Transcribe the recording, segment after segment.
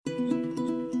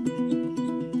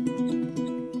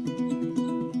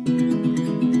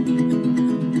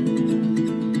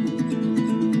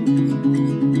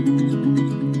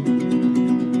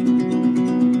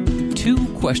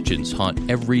questions haunt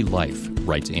every life,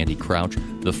 writes Andy Crouch.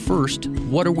 The first,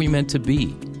 what are we meant to be?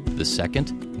 The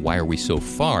second, why are we so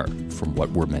far from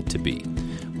what we're meant to be?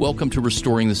 Welcome to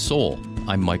Restoring the Soul.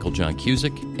 I'm Michael John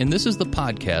Cusick, and this is the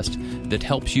podcast that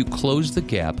helps you close the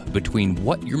gap between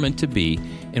what you're meant to be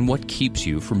and what keeps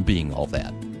you from being all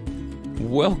that.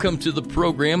 Welcome to the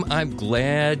program. I'm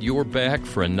glad you're back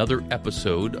for another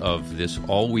episode of this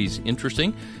always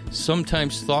interesting,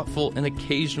 sometimes thoughtful, and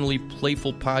occasionally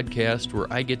playful podcast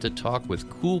where I get to talk with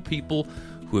cool people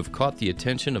who have caught the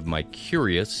attention of my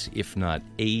curious, if not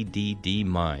ADD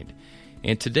mind.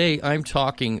 And today I'm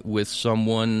talking with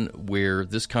someone where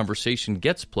this conversation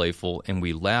gets playful and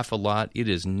we laugh a lot. It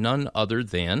is none other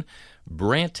than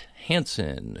Brant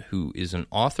Hansen, who is an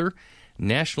author,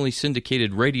 nationally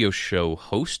syndicated radio show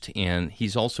host, and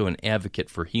he's also an advocate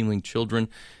for healing children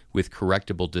with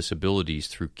correctable disabilities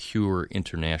through Cure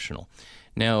International.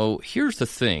 Now, here's the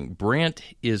thing. Brant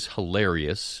is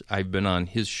hilarious. I've been on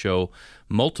his show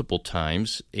multiple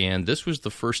times, and this was the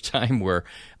first time where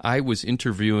I was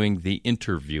interviewing the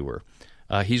interviewer.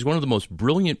 He's one of the most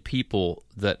brilliant people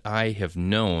that I have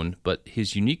known, but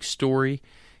his unique story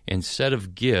and set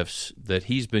of gifts that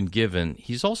he's been given,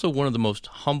 he's also one of the most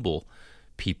humble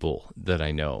people that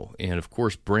I know. And of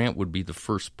course, Brant would be the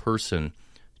first person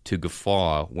to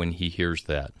guffaw when he hears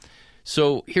that.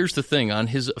 So here's the thing. On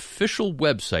his official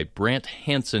website,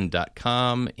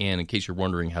 branthansen.com, and in case you're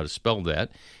wondering how to spell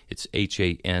that, it's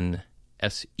HANSEN.com,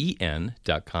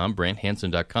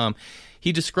 branthansen.com.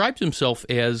 He describes himself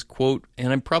as, quote,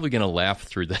 and I'm probably going to laugh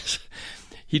through this,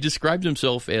 he describes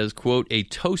himself as, quote, a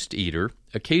toast eater,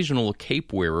 occasional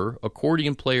cape wearer,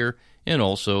 accordion player, and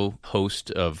also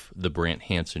host of the Brant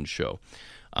Hansen Show.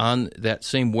 On that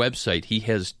same website, he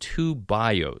has two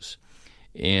bios.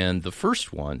 And the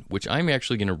first one, which I'm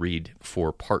actually going to read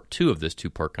for part 2 of this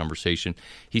 2-part conversation,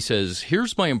 he says,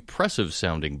 here's my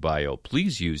impressive-sounding bio.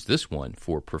 Please use this one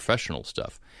for professional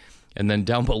stuff. And then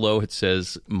down below it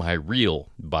says, my real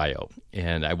bio.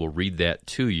 And I will read that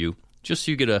to you, just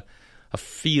so you get a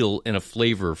feel and a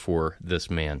flavor for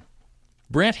this man.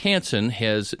 Brant Hansen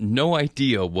has no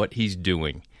idea what he's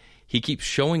doing. He keeps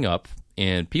showing up,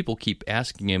 and people keep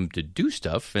asking him to do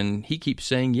stuff, and he keeps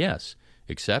saying yes,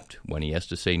 except when he has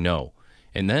to say no.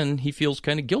 And then he feels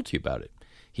kind of guilty about it.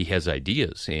 He has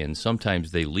ideas, and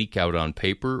sometimes they leak out on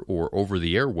paper or over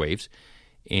the airwaves,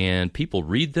 and people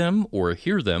read them or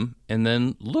hear them and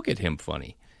then look at him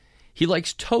funny. He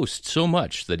likes toast so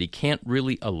much that he can't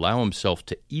really allow himself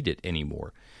to eat it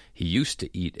anymore. He used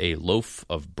to eat a loaf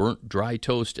of burnt dry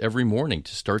toast every morning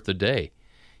to start the day.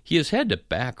 He has had to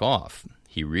back off.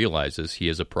 He realizes he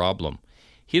has a problem.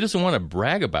 He doesn't want to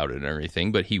brag about it or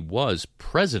anything, but he was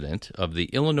president of the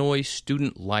Illinois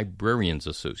Student Librarians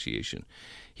Association.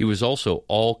 He was also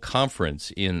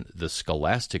all-conference in the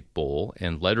Scholastic Bowl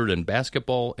and lettered in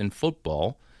basketball and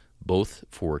football, both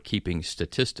for keeping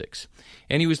statistics.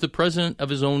 And he was the president of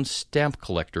his own stamp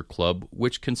collector club,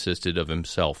 which consisted of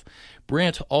himself.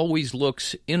 Brant always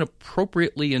looks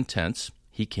inappropriately intense.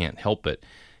 He can't help it.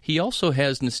 He also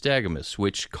has nystagmus,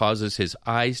 which causes his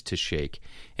eyes to shake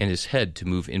and his head to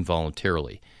move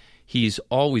involuntarily. He's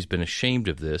always been ashamed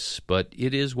of this, but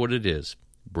it is what it is.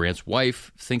 Brant's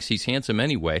wife thinks he's handsome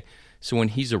anyway, so when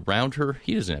he's around her,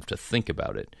 he doesn't have to think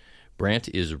about it. Brant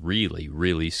is really,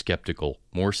 really skeptical,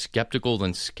 more skeptical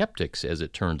than skeptics, as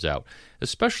it turns out,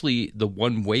 especially the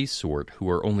one-way sort who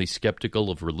are only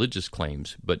skeptical of religious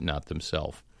claims, but not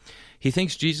themselves. He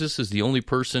thinks Jesus is the only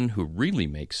person who really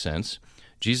makes sense.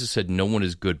 Jesus said no one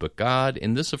is good but God,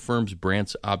 and this affirms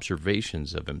Brant's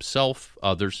observations of himself,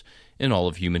 others, and all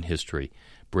of human history.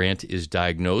 Brant is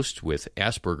diagnosed with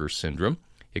Asperger's syndrome.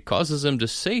 It causes him to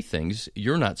say things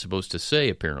you're not supposed to say,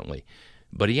 apparently.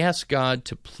 But he asks God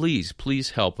to please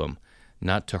help him,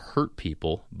 not to hurt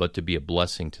people, but to be a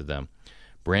blessing to them.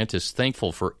 Brant is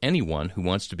thankful for anyone who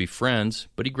wants to be friends,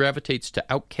 but he gravitates to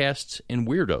outcasts and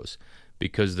weirdos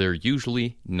because they're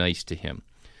usually nice to him.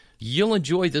 You'll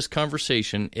enjoy this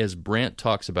conversation as Brant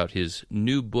talks about his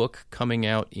new book coming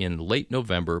out in late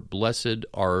November, Blessed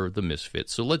Are the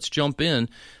Misfits. So let's jump in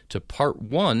to part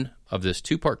 1 of this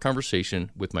 2-part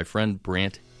conversation with my friend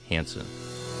Brant Hansen.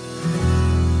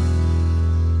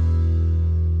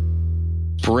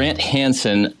 Brant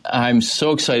Hansen, I'm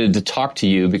so excited to talk to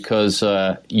you because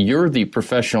you're the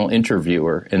professional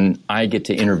interviewer, and I get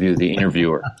to interview the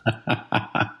interviewer.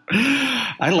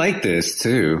 I like this,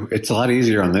 too. It's a lot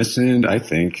easier on this end, I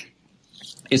think.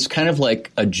 It's kind of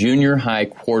like a junior high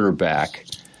quarterback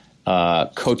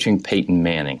coaching Peyton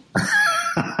Manning.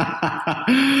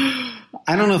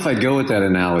 I don't know if I'd go with that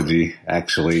analogy,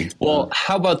 actually. Well,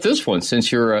 how about this one?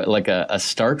 Since you're like a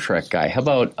Star Trek guy, how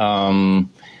about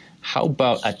how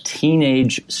about a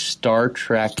teenage Star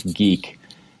Trek geek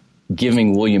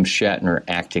giving William Shatner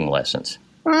acting lessons?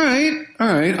 All right.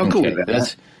 I'll go with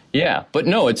that. Yeah, but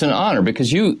no, it's an honor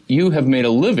because you have made a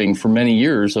living for many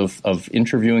years of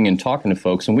interviewing and talking to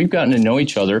folks, and we've gotten to know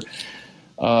each other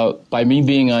by me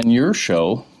being on your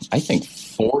show, I think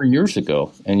 4 years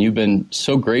ago, and you've been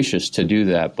so gracious to do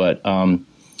that. But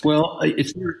well,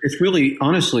 it's really,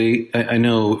 honestly, I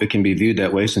know it can be viewed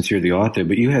that way since you're the author,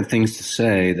 but you have things to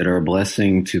say that are a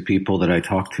blessing to people that I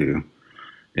talk to.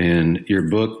 And your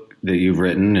book that you've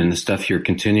written and the stuff you're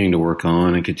continuing to work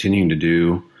on and continuing to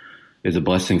do is a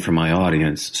blessing for my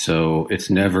audience. So it'd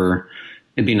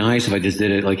be nice if I just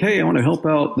did it like, hey, I want to help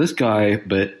out this guy,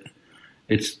 but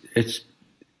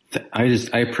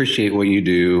I appreciate what you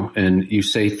do, and you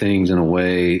say things in a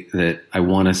way that I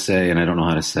want to say, and I don't know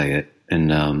how to say it.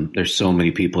 And there's so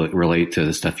many people that relate to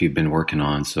the stuff you've been working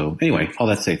on. So anyway, all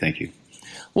that to say thank you.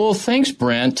 Well, thanks,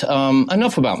 Brent.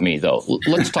 Enough about me, though.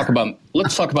 Let's talk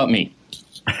about me.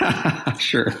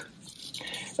 Sure.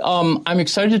 I'm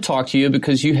excited to talk to you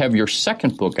because you have your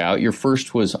second book out. Your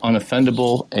first was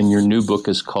Unoffendable, and your new book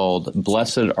is called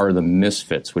Blessed Are the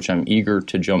Misfits, which I'm eager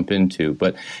to jump into.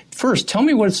 But first, tell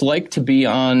me what it's like to be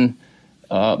on.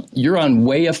 You're on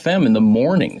Way FM in the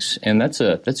mornings, and that's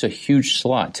a huge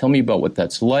slot. Tell me about what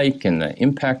that's like and the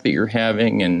impact that you're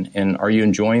having, and are you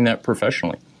enjoying that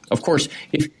professionally? Of course,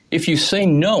 if you say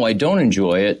no, I don't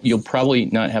enjoy it, you'll probably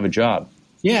not have a job.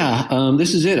 Yeah,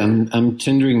 this is it. I'm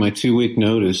tendering my 2-week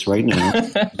notice right now.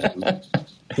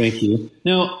 Thank you.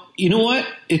 Now, you know what?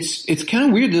 It's kind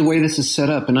of weird the way this is set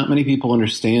up, and not many people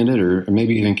understand it or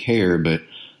maybe even care, but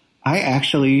I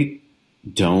actually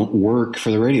don't work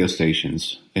for the radio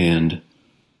stations, and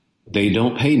they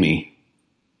don't pay me.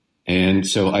 And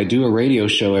so I do a radio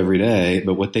show every day,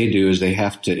 but what they do is they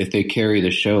have to, if they carry the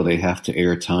show, they have to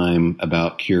air time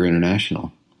about Cure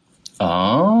International.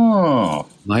 Oh.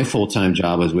 My full-time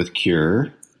job is with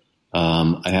Cure.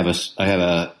 I have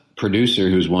a producer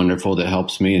who's wonderful that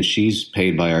helps me, and she's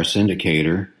paid by our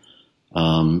syndicator.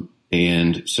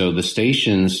 And so the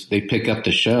stations, they pick up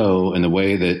the show in the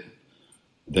way that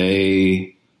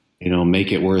they,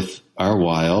 make it worth our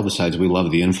while. Besides, we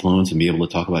love the influence and be able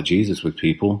to talk about Jesus with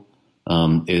people.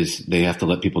 Is they have to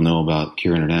let people know about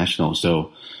Cure International.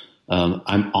 So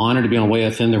I'm honored to be on Way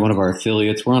FM. They're one of our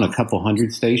affiliates. We're on a couple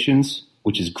hundred stations,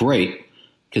 which is great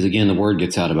because, again, the word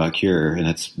gets out about Cure, and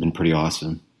that's been pretty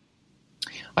awesome.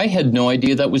 I had no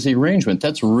idea that was the arrangement.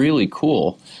 That's really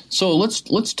cool. So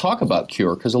let's talk about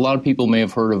Cure, because a lot of people may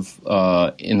have heard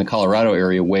of, in the Colorado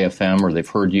area, Way FM, or they've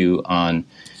heard you on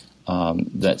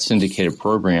that syndicated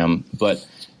program. But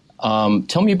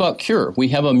tell me about Cure. We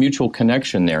have a mutual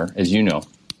connection there, as you know.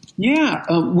 Yeah,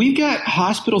 we've got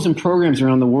hospitals and programs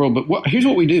around the world, but here's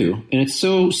what we do, and it's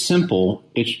so simple.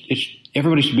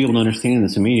 Everybody should be able to understand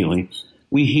this immediately.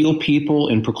 We heal people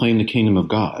and proclaim the kingdom of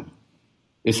God.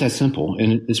 It's that simple,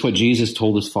 and it's what Jesus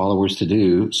told his followers to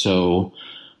do. So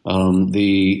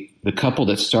the couple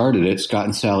that started it, Scott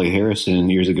and Sally Harrison,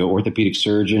 years ago, orthopedic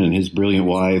surgeon, and his brilliant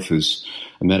wife, who's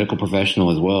a medical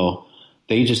professional as well,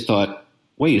 they just thought,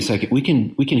 wait a second, we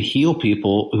can heal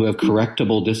people who have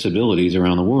correctable disabilities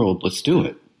around the world. Let's do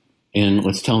it. And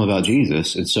let's tell them about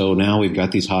Jesus. And so now we've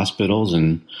got these hospitals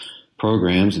and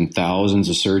programs and thousands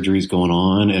of surgeries going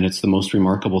on. And it's the most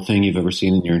remarkable thing you've ever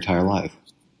seen in your entire life.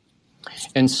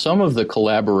 And some of the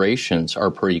collaborations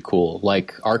are pretty cool.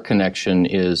 Like our connection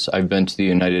is, I've been to the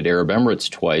United Arab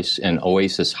Emirates twice, and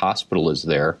Oasis Hospital is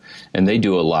there, and they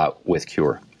do a lot with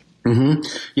Cure. Mm-hmm.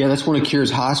 Yeah, that's one of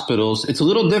Cure's hospitals. It's a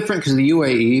little different because of the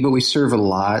UAE, but we serve a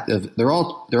lot of. They're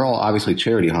all obviously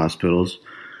charity hospitals,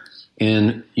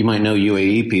 and you might know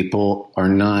UAE people are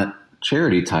not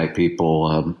charity type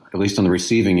people. At least on the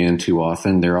receiving end, too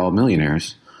often they're all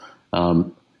millionaires.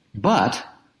 But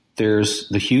there's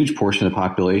the huge portion of the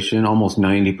population. Almost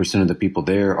 90% of the people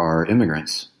there are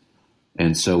immigrants,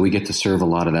 and so we get to serve a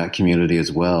lot of that community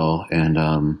as well.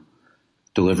 And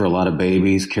deliver a lot of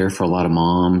babies, care for a lot of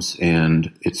moms,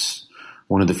 and it's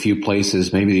one of the few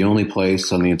places, maybe the only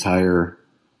place on the entire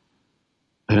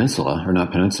peninsula, or not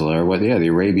peninsula, or the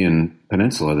Arabian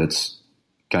Peninsula that's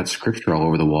got scripture all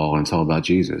over the wall, and it's all about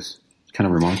Jesus. It's kind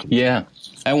of remarkable. Yeah.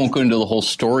 I won't go into the whole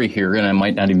story here, and I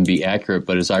might not even be accurate,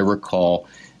 but as I recall,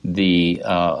 the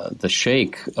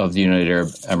Sheikh of the United Arab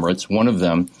Emirates, one of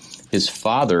them, his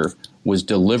father was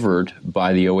delivered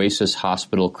by the Oasis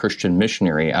Hospital Christian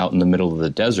missionary out in the middle of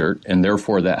the desert, and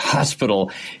therefore that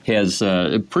hospital has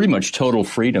pretty much total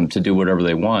freedom to do whatever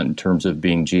they want in terms of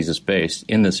being Jesus-based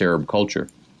in this Arab culture.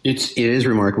 It is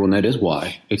remarkable, and that is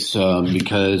why. It's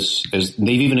because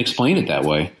they've even explained it that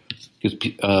way. Because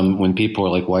when people are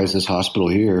like, why is this hospital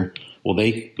here? Well,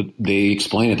 they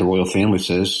explain it. The royal family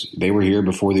says they were here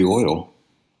before the oil.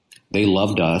 They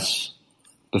loved us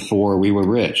before we were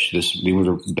rich. We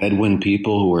were Bedouin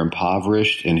people who were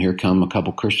impoverished, and here come a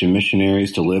couple Christian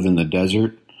missionaries to live in the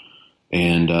desert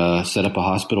and set up a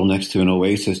hospital next to an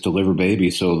oasis, deliver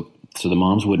babies, so the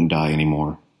moms wouldn't die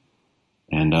anymore.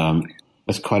 And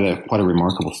that's quite a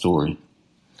remarkable story.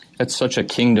 That's such a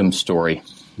kingdom story.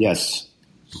 Yes.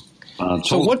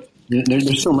 So what?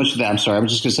 There's so much of that. I'm sorry. I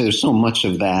was just going to say there's so much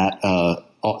of that.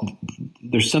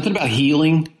 There's something about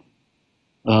healing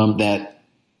that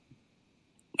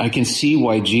I can see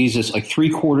why Jesus, like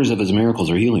 3/4 of his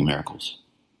miracles are healing miracles.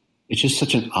 It's just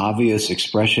such an obvious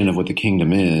expression of what the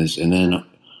kingdom is. And then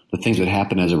the things that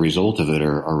happen as a result of it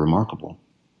are remarkable.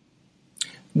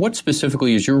 What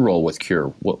specifically is your role with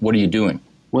Cure? What are you doing?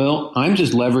 Well, I'm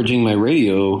just leveraging my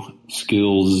radio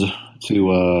skills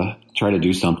to try to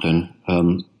do something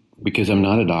because I'm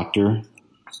not a doctor,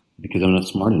 because I'm not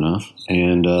smart enough.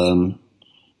 And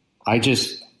I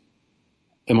just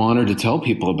am honored to tell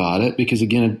people about it because,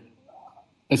 again,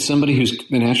 as somebody who's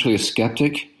naturally a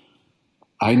skeptic,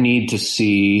 I need to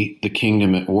see the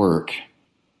kingdom at work,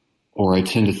 or I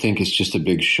tend to think it's just a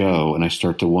big show, and I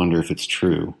start to wonder if it's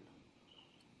true.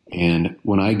 And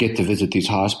when I get to visit these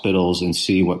hospitals and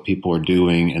see what people are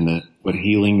doing and what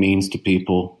healing means to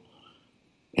people,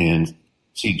 and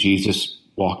see Jesus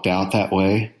walked out that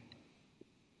way,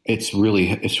 it's really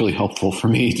helpful for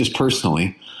me just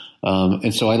personally.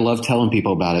 And so I love telling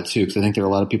people about it too, because I think there are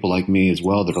a lot of people like me as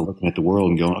well that are looking at the world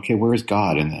and going, okay, where is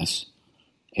God in this?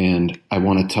 And I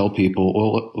want to tell people,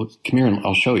 well, come here and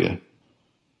I'll show you.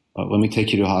 Let me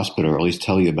take you to a hospital, or at least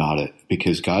tell you about it,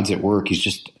 because God's at work. He's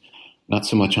just not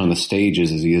so much on the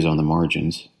stages as he is on the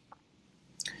margins.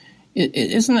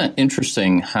 Isn't that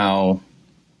interesting how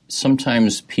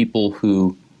sometimes people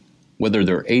who, whether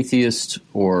they're atheists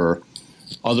or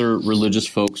other religious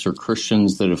folks or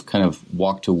Christians that have kind of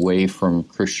walked away from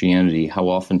Christianity, how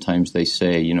oftentimes they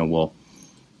say,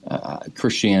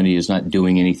 Christianity is not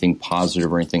doing anything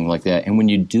positive or anything like that. And when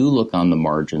you do look on the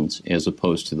margins as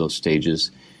opposed to those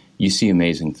stages, you see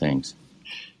amazing things.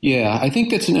 Yeah, I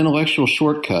think that's an intellectual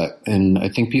shortcut, and I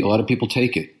think a lot of people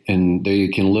take it, and they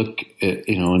can look at,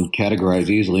 and categorize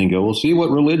easily and go, well, see what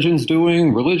religion's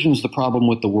doing? Religion's the problem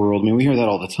with the world. I mean, we hear that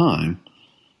all the time.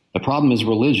 The problem is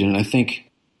religion, and I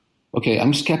think, okay,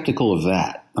 I'm skeptical of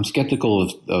that. I'm skeptical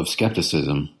of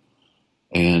skepticism,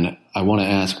 and I want to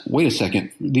ask, wait a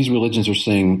second, these religions are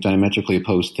saying diametrically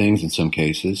opposed things in some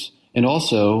cases, and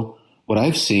also what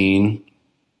I've seen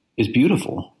is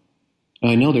beautiful.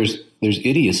 And I know there's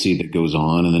idiocy that goes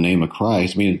on in the name of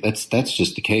Christ. I mean, that's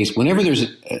just the case. Whenever there's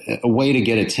a way to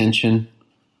get attention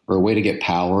or a way to get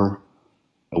power,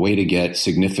 a way to get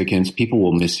significance, people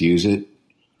will misuse it.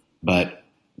 But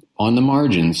on the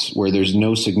margins where there's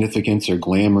no significance or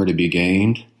glamour to be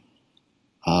gained,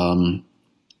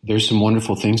 there's some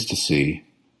wonderful things to see.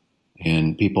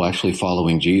 And people actually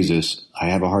following Jesus, I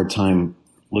have a hard time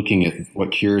looking at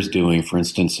what Cure is doing, for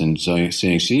instance, and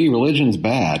saying, see, religion's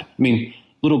bad. I mean,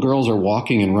 little girls are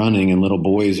walking and running, and little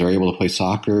boys are able to play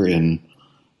soccer, and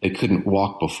they couldn't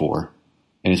walk before.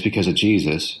 And it's because of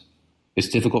Jesus. It's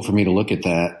difficult for me to look at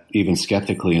that even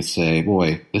skeptically and say,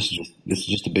 boy, this is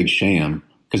just a big sham,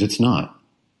 because it's not.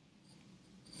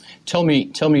 Tell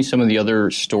me some of the other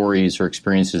stories or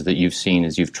experiences that you've seen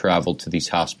as you've traveled to these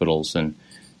hospitals and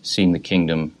seen the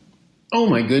kingdom. Oh,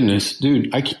 my goodness,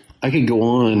 dude. I could go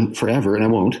on forever, and I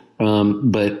won't.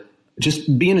 But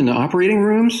just being in the operating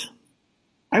rooms,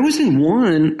 I was in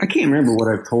one. I can't remember what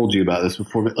I've told you about this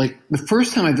before, but like the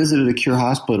first time I visited a Cure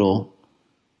hospital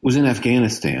was in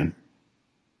Afghanistan,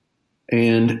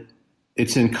 and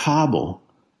it's in Kabul.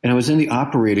 And I was in the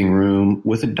operating room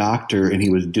with a doctor, and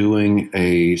he was doing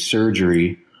a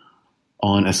surgery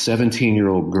on a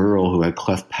 17-year-old girl who had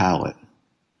cleft palate.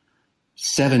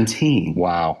 17.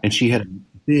 Wow. And she had a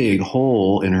big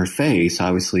hole in her face,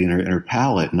 obviously in her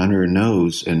palate and under her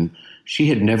nose. And she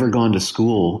had never gone to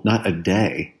school, not a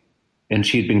day. And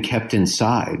she had been kept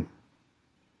inside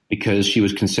because she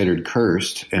was considered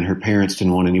cursed, and her parents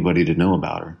didn't want anybody to know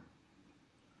about her.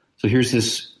 So here's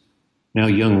this now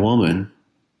young woman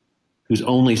who's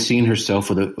only seen herself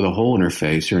with a hole in her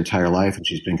face her entire life, and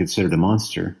she's been considered a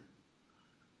monster.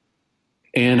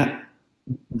 And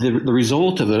the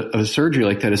result of a surgery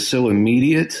like that is so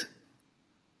immediate.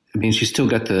 I mean, she's still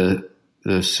got the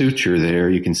suture there,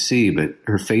 you can see, but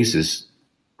her face is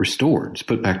restored. It's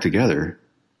put back together.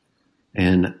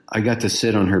 And I got to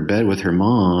sit on her bed with her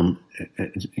mom.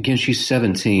 Again, she's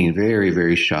 17, very,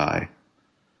 very shy.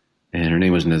 And her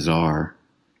name was Nazar.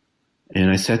 And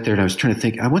I sat there and I was trying to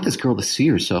think, I want this girl to see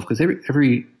herself, because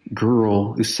every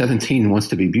girl who's 17 wants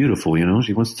to be beautiful, you know,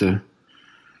 she wants to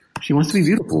be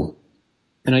beautiful.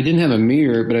 And I didn't have a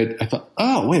mirror, but I thought,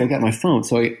 oh, wait, I got my phone.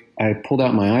 So I pulled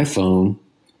out my iPhone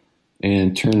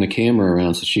and turned the camera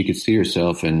around so she could see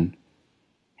herself and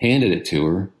handed it to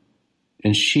her.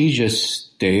 And she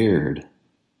just stared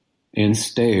and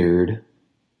stared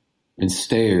and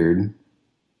stared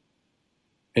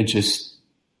and just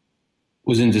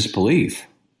was in disbelief,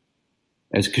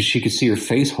 as because she could see her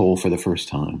face whole for the first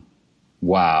time.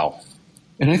 Wow.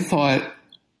 And I thought,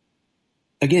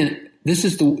 again, this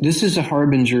is a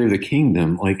harbinger of the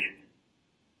kingdom. Like,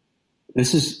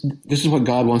 this is what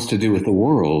God wants to do with the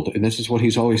world, and this is what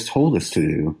he's always told us to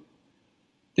do.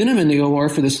 Then I'm in the OR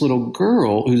for this little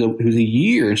girl who's a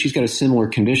year, and she's got a similar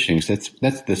condition. So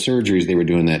that's the surgeries they were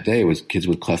doing that day, was kids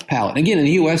with cleft palate. And again, in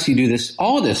the U.S., you do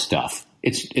all of this stuff.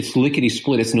 It's lickety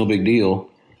split. It's no big deal.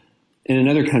 In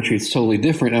another country, it's totally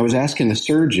different. I was asking the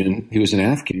surgeon, he was an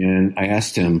Afghan. I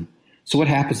asked him, so what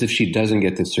happens if she doesn't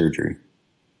get this surgery?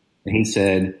 And he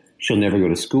said, she'll never go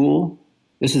to school.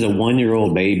 This is a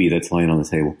 1-year-old baby that's lying on the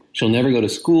table. She'll never go to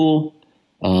school.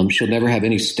 She'll never have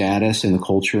any status in the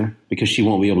culture because she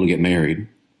won't be able to get married.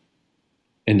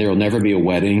 And there will never be a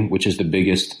wedding, which is the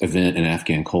biggest event in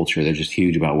Afghan culture. They're just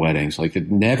huge about weddings. Like,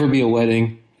 there'll never be a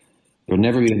wedding. There'll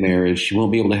never be a marriage. She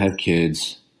won't be able to have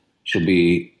kids. She'll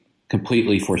be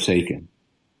completely forsaken.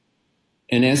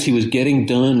 And as he was getting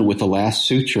done with the last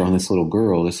suture on this little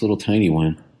girl, this little tiny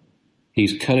one,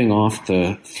 he's cutting off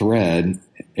the thread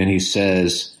and he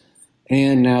says,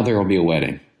 and now there will be a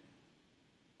wedding.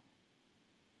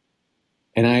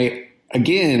 And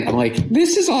I'm like,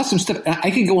 this is awesome stuff.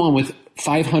 I could go on with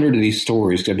 500 of these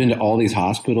stories, because I've been to all these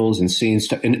hospitals and seen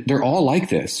stuff, and they're all like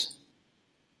this.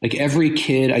 Like, every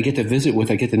kid I get to visit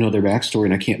with, I get to know their backstory,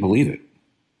 and I can't believe it.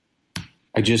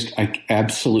 I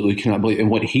absolutely cannot believe it,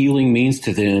 and what healing means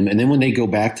to them. And then when they go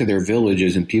back to their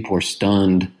villages and people are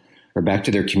stunned, or back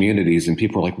to their communities and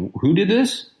people are like, who did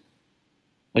this?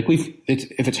 Like,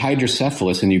 if it's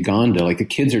hydrocephalus in Uganda, like, the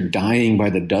kids are dying by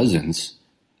the dozens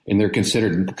and they're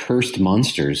considered cursed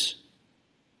monsters.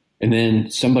 And then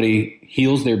somebody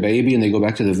heals their baby and they go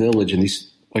back to the village and these,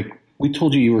 like, we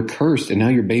told you were cursed and now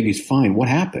your baby's fine. What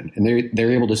happened? And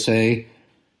they're able to say,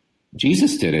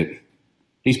 Jesus did it.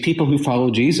 These people who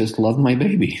follow Jesus love my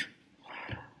baby.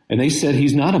 And they said,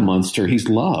 he's not a monster. He's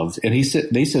loved. And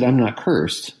they said, I'm not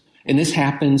cursed. And this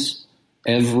happens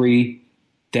every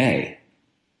day.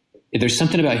 There's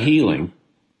something about healing.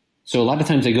 So a lot of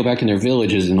times they go back in their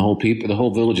villages, and the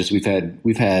whole villages, we've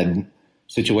had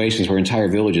situations where entire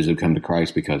villages have come to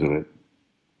Christ because of it.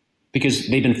 Because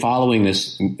they've been following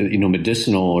this,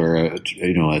 medicinal or a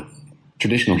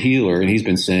traditional healer, and he's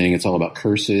been saying it's all about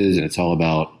curses and it's all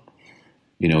about,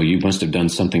 you must have done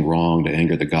something wrong to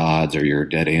anger the gods or your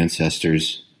dead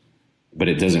ancestors, but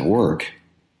it doesn't work.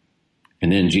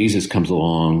 And then Jesus comes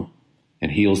along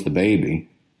and heals the baby,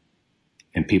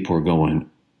 and people are going,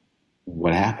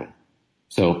 what happened?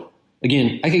 So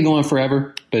again, I could go on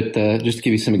forever, but just to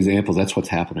give you some examples, that's what's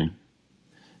happening.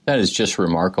 That is just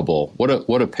remarkable.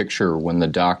 What a picture when the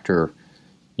doctor,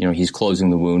 he's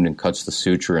closing the wound and cuts the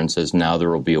suture and says, now there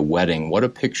will be a wedding. What a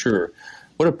picture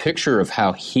of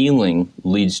how healing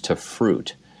leads to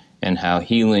fruit, and how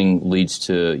healing leads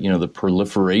to, the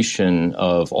proliferation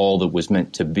of all that was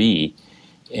meant to be.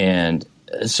 And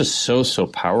it's just so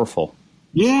powerful.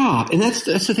 Yeah. And that's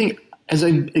the thing. As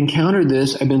I've encountered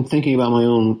this, I've been thinking about my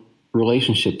own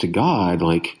relationship to God,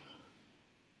 like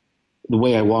the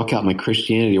way I walk out my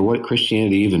Christianity, or what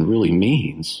Christianity even really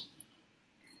means.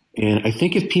 And I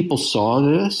think if people saw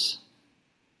this,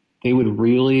 they would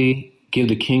really give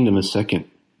the kingdom a second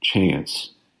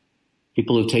chance.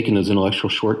 People have taken those intellectual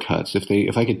shortcuts.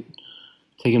 If I could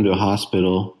take them to a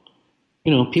hospital,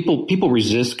 people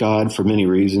resist God for many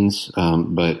reasons,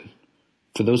 but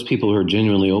for those people who are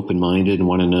genuinely open-minded and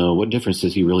want to know, what difference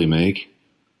does he really make?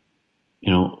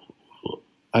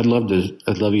 I'd love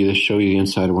you to show you the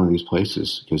inside of one of these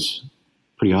places, because it's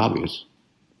pretty obvious.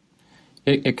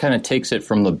 It kind of takes it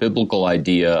from the biblical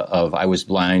idea of I was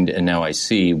blind and now I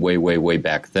see way, way, way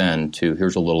back then, to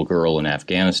here's a little girl in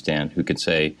Afghanistan who could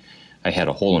say, I had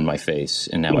a hole in my face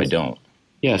and now I don't.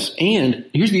 Yes. And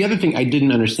here's the other thing I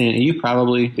didn't understand, and you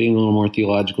probably, being a little more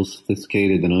theological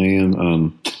sophisticated than I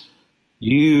am,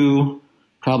 you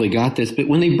probably got this, but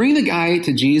when they bring the guy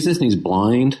to Jesus and he's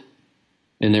blind,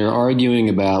 and they're arguing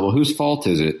about, well, whose fault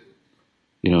is it?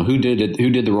 Who did it?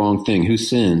 Who did the wrong thing? Who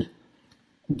sinned?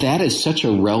 That is such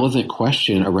a relevant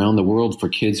question around the world for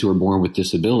kids who are born with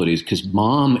disabilities, because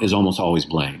mom is almost always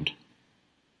blamed.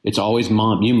 It's always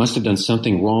mom. You must have done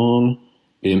something wrong.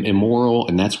 immoral,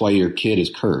 and that's why your kid is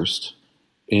cursed.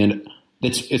 And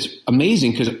it's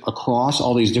amazing because across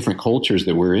all these different cultures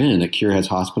that we're in, that Cure has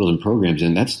hospitals and programs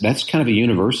in, that's kind of a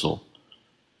universal.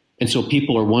 And so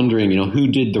people are wondering, who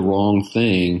did the wrong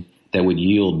thing that would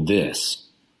yield this?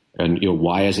 And,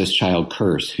 why is this child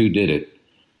cursed? Who did it?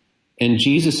 And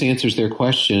Jesus answers their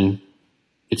question.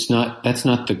 He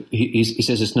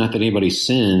says it's not that anybody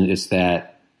sinned, it's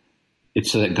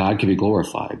so that God can be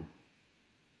glorified.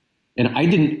 And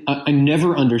I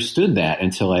never understood that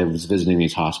until I was visiting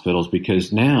these hospitals,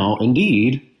 because now,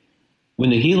 indeed, when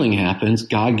the healing happens,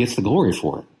 God gets the glory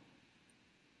for it.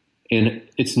 And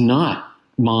it's not,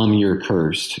 Mom, you're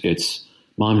cursed. It's,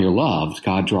 Mom, you're loved.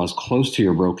 God draws close to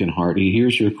your broken heart. He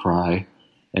hears your cry.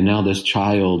 And now this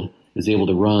child is able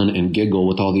to run and giggle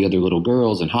with all the other little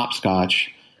girls and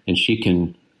hopscotch, and she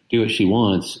can do what she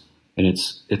wants. And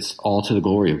it's all to the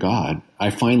glory of God.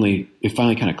 It finally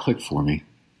kind of clicked for me.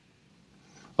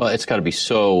 Well, it's got to be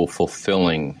so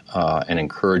fulfilling and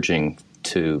encouraging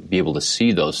to be able to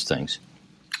see those things.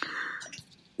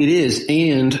 It is,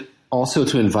 and also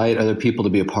to invite other people to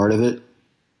be a part of it,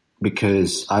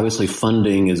 because obviously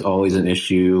funding is always an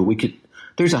issue.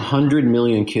 There's 100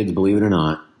 million kids, believe it or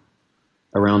not,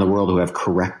 around the world who have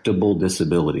correctable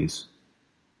disabilities.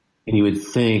 And you would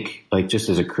think, like, just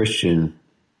as a Christian,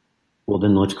 well,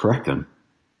 then let's correct them.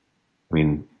 I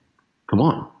mean, come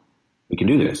on, we can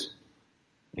do this.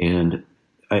 And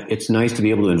it's nice to be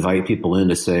able to invite people in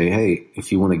to say, hey,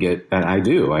 if you want to get, and I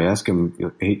do, I ask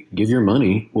them, hey, give your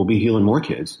money, we'll be healing more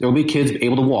kids. There will be kids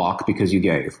able to walk because you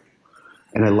gave.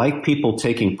 And I like people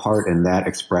taking part in that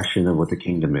expression of what the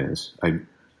kingdom is.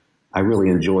 I really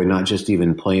enjoy not just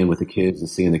even playing with the kids and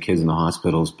seeing the kids in the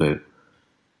hospitals, but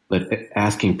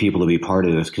asking people to be part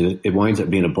of this, because it winds up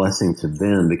being a blessing to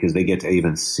them, because they get to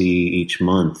even see each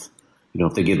month.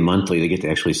 If they give monthly, they get to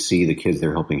actually see the kids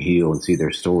they're helping heal and see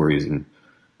their stories. And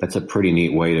that's a pretty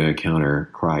neat way to encounter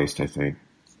Christ, I think.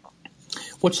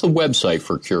 What's the website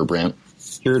for Cure, Brant?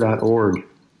 Cure.org.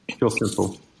 Real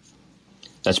simple.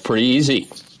 That's pretty easy.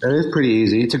 That is pretty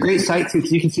easy. It's a great site, too,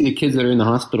 because you can see the kids that are in the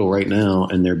hospital right now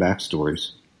and their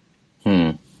backstories.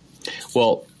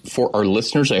 Well, for our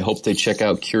listeners, I hope they check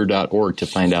out Cure.org to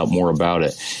find out more about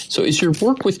it. So is your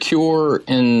work with Cure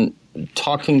and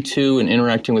talking to and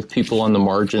interacting with people on the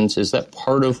margins, is that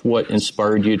part of what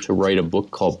inspired you to write a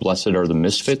book called Blessed Are the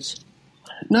Misfits?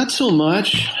 Not so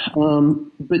much,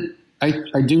 but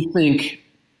I do think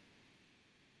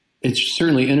it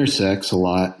certainly intersects a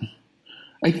lot.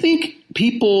 I think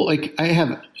people, like, I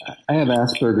have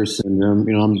Asperger's syndrome.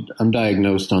 I'm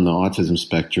diagnosed on the autism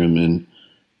spectrum, and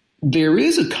there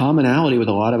is a commonality with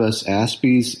a lot of us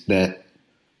Aspies that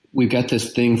we've got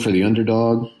this thing for the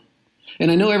underdog. And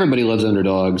I know everybody loves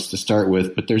underdogs to start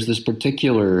with, but there's this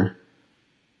particular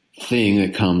thing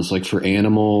that comes, like, for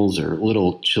animals or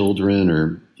little children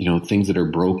or, things that are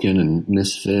broken and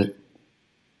misfit.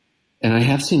 And I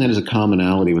have seen that as a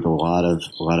commonality with a lot of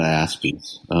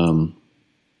Aspies.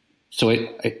 So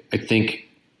I think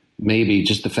maybe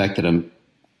just the fact that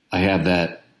I have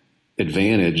that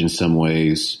advantage in some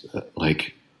ways,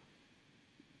 like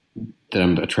that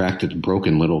I'm attracted to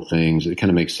broken little things. It kind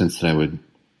of makes sense that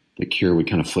the Cure would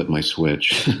kind of flip my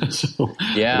switch.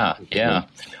 Yeah.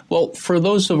 Well, for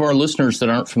those of our listeners that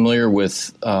aren't familiar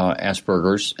with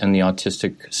Asperger's and the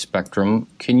autistic spectrum,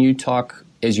 can you talk,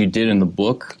 as you did in the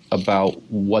book, about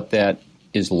what that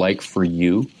is like for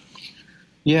you?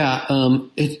 Yeah.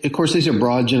 Of course, these are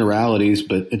broad generalities,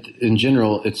 but in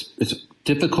general, it's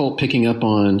difficult picking up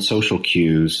on social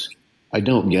cues. I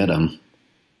don't get them.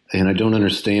 And I don't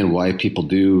understand why people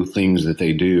do things that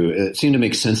they do. It seemed to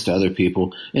make sense to other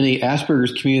people. In the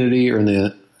Asperger's community, or in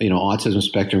the autism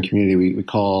spectrum community, we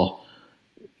call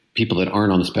people that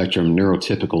aren't on the spectrum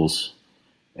neurotypicals.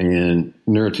 And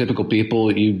neurotypical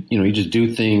people, you just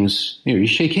do things. You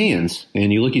shake hands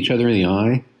and you look each other in the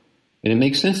eye, and it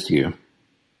makes sense to you.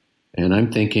 And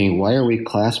I'm thinking, why are we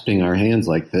clasping our hands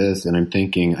like this? And I'm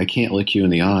thinking, I can't look you in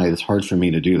the eye. It's hard for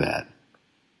me to do that.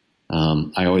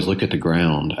 I always look at the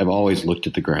ground. I've always looked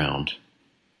at the ground.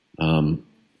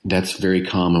 That's very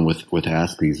common with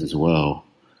Aspies as well.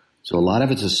 So a lot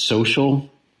of it's a social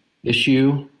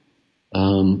issue.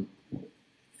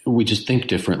 We just think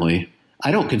differently.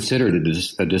 I don't consider it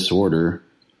a disorder.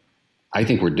 I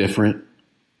think we're different.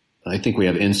 I think we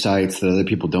have insights that other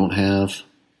people don't have.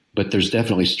 But there's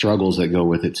definitely struggles that go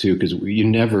with it too, because you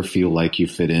never feel like you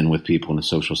fit in with people in a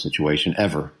social situation,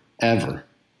 ever.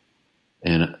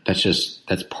 And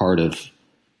that's part of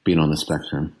being on the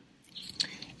spectrum.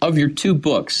 Of your two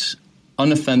books,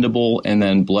 Unoffendable and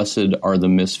then Blessed Are the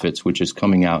Misfits, which is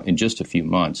coming out in just a few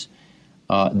months,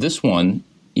 this one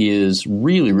is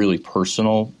really, really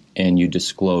personal, and you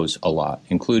disclose a lot,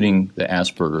 including the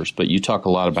Asperger's. But you talk a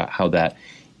lot about how that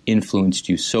influenced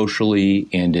you socially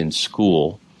and in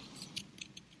school.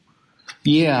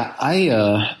 Yeah,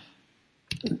 I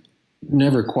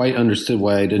never quite understood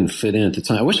why I didn't fit in at the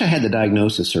time. I wish I had the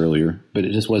diagnosis earlier, but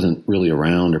it just wasn't really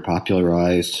around or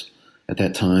popularized at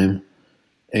that time.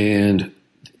 And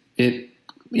it,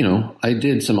 I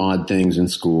did some odd things in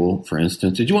school, for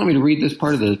instance. Did you want me to read this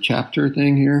part of the chapter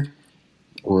thing here?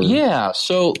 Or? Yeah,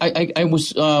 so I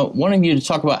was wanting you to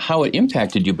talk about how it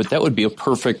impacted you, but that would be a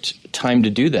perfect time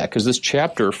to do that, because this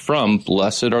chapter from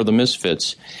Blessed Are the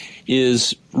Misfits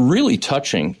is really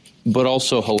touching, but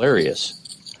also hilarious.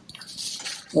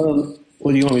 Well,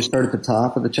 do you want me to start at the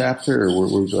top of the chapter, or where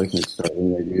would you like me to start?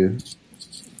 Any idea?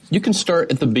 You can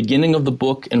start at the beginning of the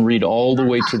book and read all the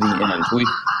way to the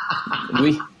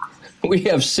end. We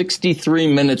have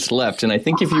 63 minutes left, and I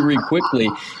think if you read quickly,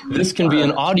 this can be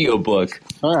an audiobook.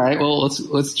 All right. Well,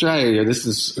 let's try it here. This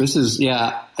is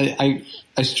yeah. I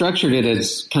structured it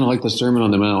as kind of like the Sermon on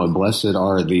the Mount. Blessed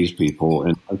are these people,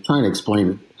 and I'm trying to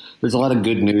explain it. There's a lot of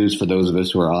good news for those of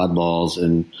us who are oddballs,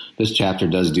 and this chapter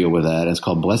does deal with that. It's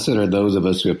called Blessed Are Those of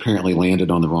Us Who Apparently Landed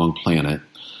on the Wrong Planet.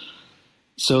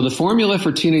 So the formula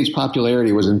for teenage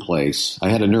popularity was in place. I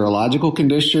had a neurological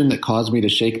condition that caused me to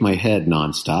shake my head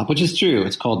nonstop, which is true.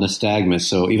 It's called nystagmus,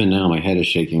 so even now my head is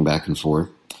shaking back and forth.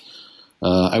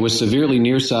 I was severely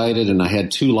nearsighted, and I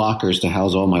had 2 lockers to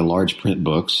house all my large print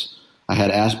books. I had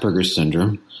Asperger's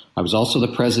syndrome. I was also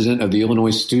the president of the Illinois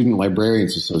Student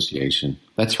Librarians Association.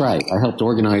 That's right. I helped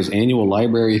organize annual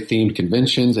library-themed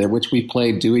conventions at which we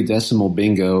played Dewey Decimal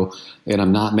Bingo, and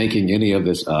I'm not making any of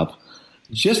this up.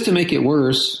 Just to make it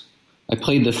worse, I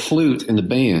played the flute in the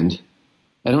band.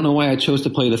 I don't know why I chose to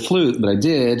play the flute, but I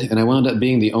did, and I wound up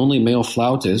being the only male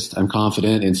flautist, I'm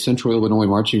confident, in Central Illinois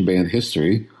marching band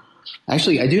history.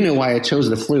 Actually, I do know why I chose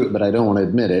the flute, but I don't want to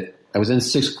admit it. I was in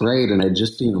 6th grade, and I'd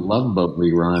just seen a Love Boat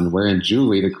rerun wherein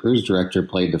Julie, the cruise director,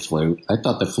 played the flute. I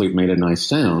thought the flute made a nice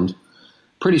sound.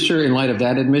 Pretty sure in light of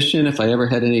that admission, if I ever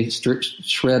had any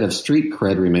shred of street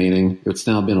cred remaining, it's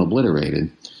now been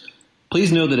obliterated.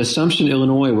 Please know that Assumption,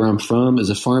 Illinois, where I'm from, is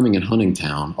a farming and hunting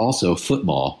town. Also,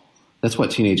 football. That's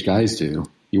what teenage guys do.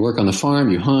 You work on the farm,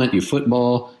 you hunt, you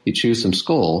football, you chew some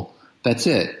skull. That's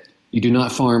it. You do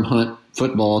not farm, hunt,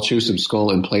 football, chew some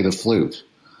skull, and play the flute.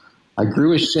 I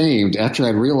grew ashamed after I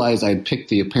realized I'd picked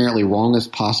the apparently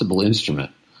wrongest possible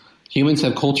instrument. Humans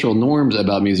have cultural norms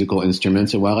about musical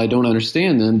instruments, and while I don't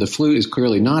understand them, the flute is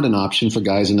clearly not an option for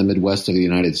guys in the Midwest of the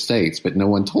United States, but no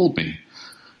one told me.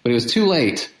 But it was too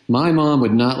late. My mom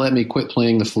would not let me quit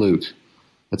playing the flute.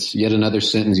 That's yet another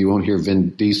sentence you won't hear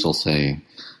Vin Diesel saying.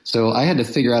 So I had to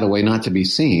figure out a way not to be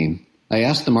seen. I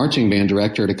asked the marching band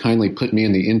director to kindly put me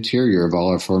in the interior of all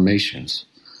our formations.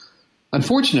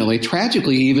 Unfortunately,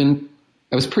 tragically even,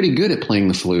 I was pretty good at playing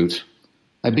the flute.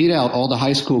 I beat out all the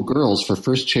high school girls for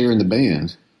first chair in the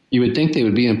band. You would think they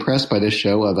would be impressed by this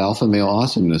show of alpha male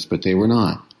awesomeness, but they were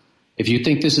not. If you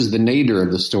think this is the nadir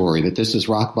of the story, that this is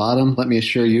rock bottom, let me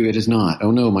assure you it is not.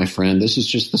 Oh no, my friend, this is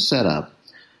just the setup.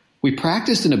 We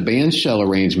practiced in a band shell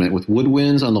arrangement with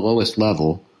woodwinds on the lowest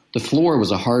level. The floor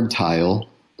was a hard tile,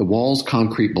 the walls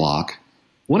concrete block.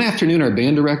 One afternoon, our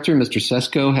band director, Mr.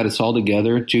 Sesko, had us all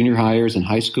together, junior hires and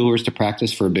high schoolers, to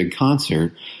practice for a big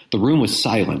concert. The room was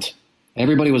silent.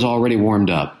 Everybody was already warmed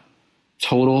up.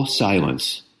 Total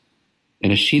silence.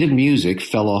 And a sheet of music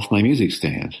fell off my music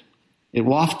stand. It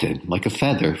wafted like a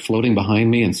feather, floating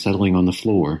behind me and settling on the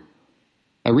floor.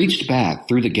 I reached back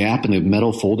through the gap in the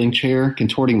metal folding chair,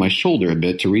 contorting my shoulder a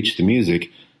bit to reach the music,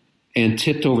 and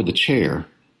tipped over the chair.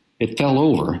 It fell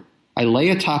over. I lay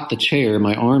atop the chair,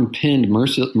 my arm pinned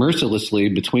mercilessly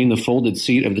between the folded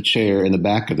seat of the chair and the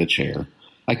back of the chair.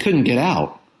 I couldn't get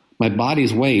out. My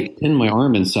body's weight pinned my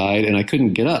arm inside, and I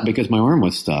couldn't get up because my arm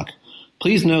was stuck.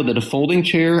 Please know that a folding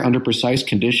chair under precise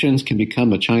conditions can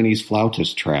become a Chinese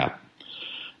flautist trap.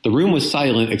 The room was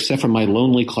silent except for my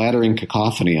lonely clattering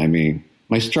cacophony,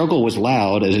 My struggle was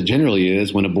loud, as it generally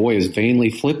is when a boy is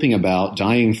vainly flipping about,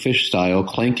 dying fish style,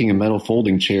 clanking a metal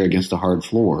folding chair against a hard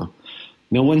floor.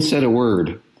 No one said a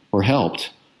word or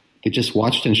helped. They just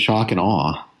watched in shock and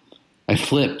awe. I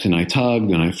flipped and I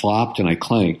tugged and I flopped and I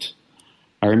clanked.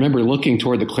 I remember looking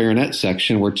toward the clarinet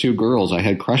section where 2 girls I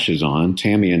had crushes on,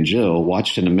 Tammy and Jill,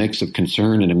 watched in a mix of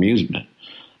concern and amusement.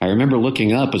 I remember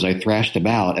looking up as I thrashed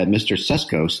about at Mr.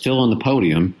 Sesko still on the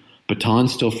podium, baton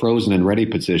still frozen in ready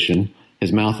position,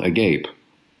 his mouth agape.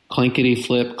 Clankety,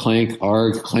 flip, clank,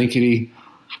 arg, clankety.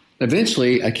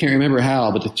 Eventually, I can't remember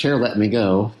how, but the chair let me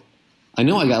go. I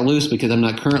know I got loose because I'm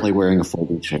not currently wearing a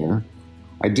folding chair.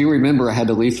 I do remember I had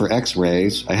to leave for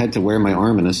x-rays. I had to wear my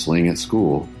arm in a sling at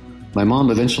school. My mom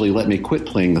eventually let me quit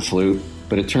playing the flute,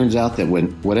 but it turns out that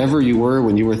whatever you were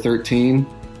when you were 13,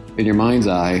 in your mind's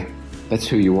eye, that's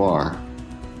who you are.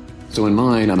 So in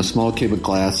mine, I'm a small kid with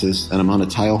glasses, and I'm on a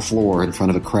tile floor in front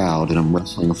of a crowd, and I'm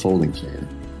wrestling a folding chair.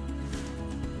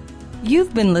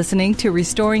 You've been listening to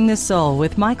Restoring the Soul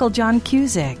with Michael John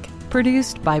Cusick,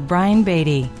 produced by Brian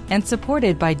Beatty and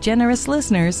supported by generous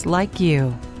listeners like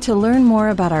you. To learn more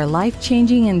about our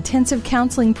life-changing intensive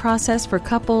counseling process for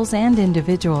couples and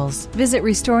individuals, visit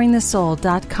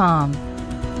restoringthesoul.com.